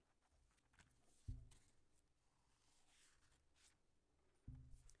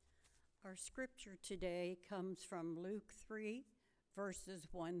Our scripture today comes from Luke 3, verses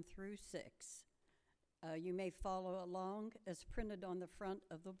 1 through 6. You may follow along as printed on the front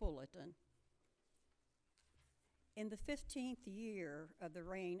of the bulletin. In the 15th year of the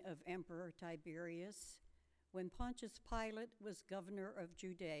reign of Emperor Tiberius, when Pontius Pilate was governor of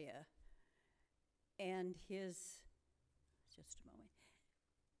Judea, and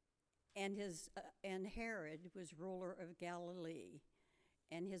Herod was ruler of Galilee,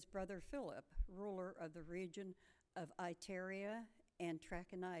 and his brother Philip, ruler of the region of Iturea and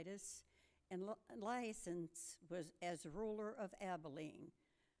Trachonitis, and Lysanias was as ruler of Abilene.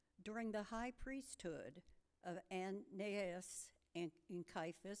 During the high priesthood of Ananias and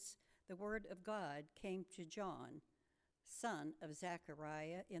Caiaphas, the word of God came to John, son of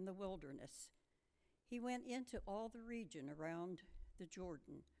Zechariah, in the wilderness. He went into all the region around the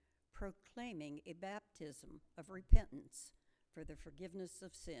Jordan, proclaiming a baptism of repentance for the forgiveness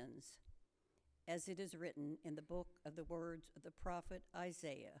of sins, as it is written in the book of the words of the prophet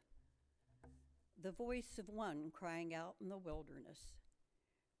Isaiah. The voice of one crying out in the wilderness,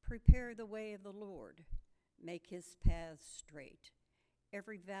 "Prepare the way of the Lord, make his paths straight.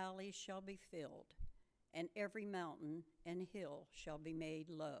 Every valley shall be filled, and every mountain and hill shall be made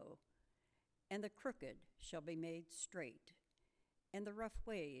low, and the crooked shall be made straight, and the rough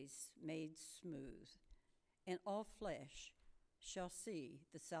ways made smooth, and all flesh shall see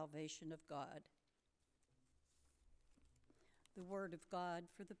the salvation of God." The word of God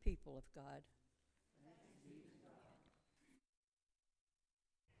for the people of God.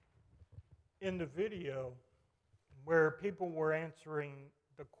 In the video, where people were answering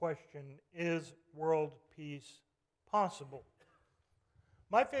the question, is world peace possible?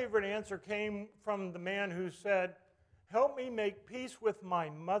 My favorite answer came from the man who said, "Help me make peace with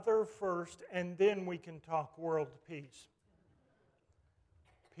my mother first, and then we can talk world peace."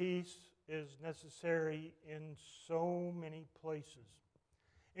 Peace is necessary in so many places,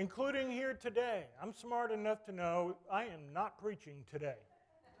 including here today. I'm smart enough to know I am not preaching today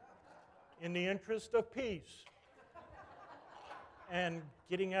in the interest of peace and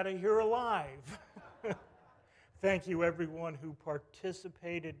getting out of here alive. Thank you, everyone who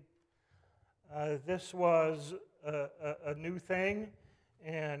participated. This was a new thing,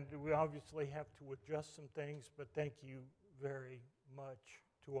 and we obviously have to adjust some things, but thank you very much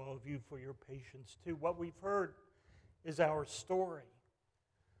to all of you for your patience, too. What we've heard is our story.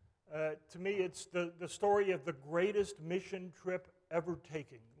 To me, it's the story of the greatest mission trip ever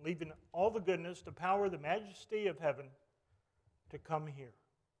taken, leaving all the goodness, the power, the majesty of heaven to come here.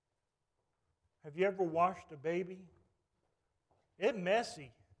 Have you ever washed a baby? It's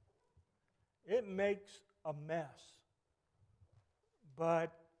messy. It makes a mess.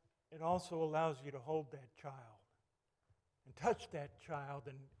 But it also allows you to hold that child and touch that child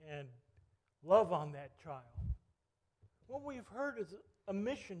and love on that child. What we've heard is a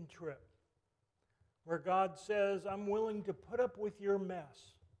mission trip where God says, "I'm willing to put up with your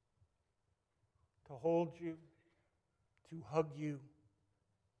mess, to hold you, to hug you,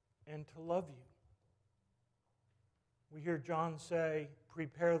 and to love you." We hear John say,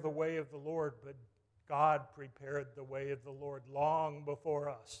 "Prepare the way of the Lord," but God prepared the way of the Lord long before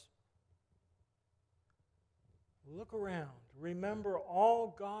us. Look around. Remember all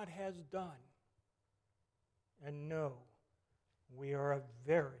God has done. And know we are a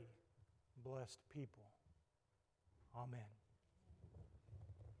very blessed people. Amen.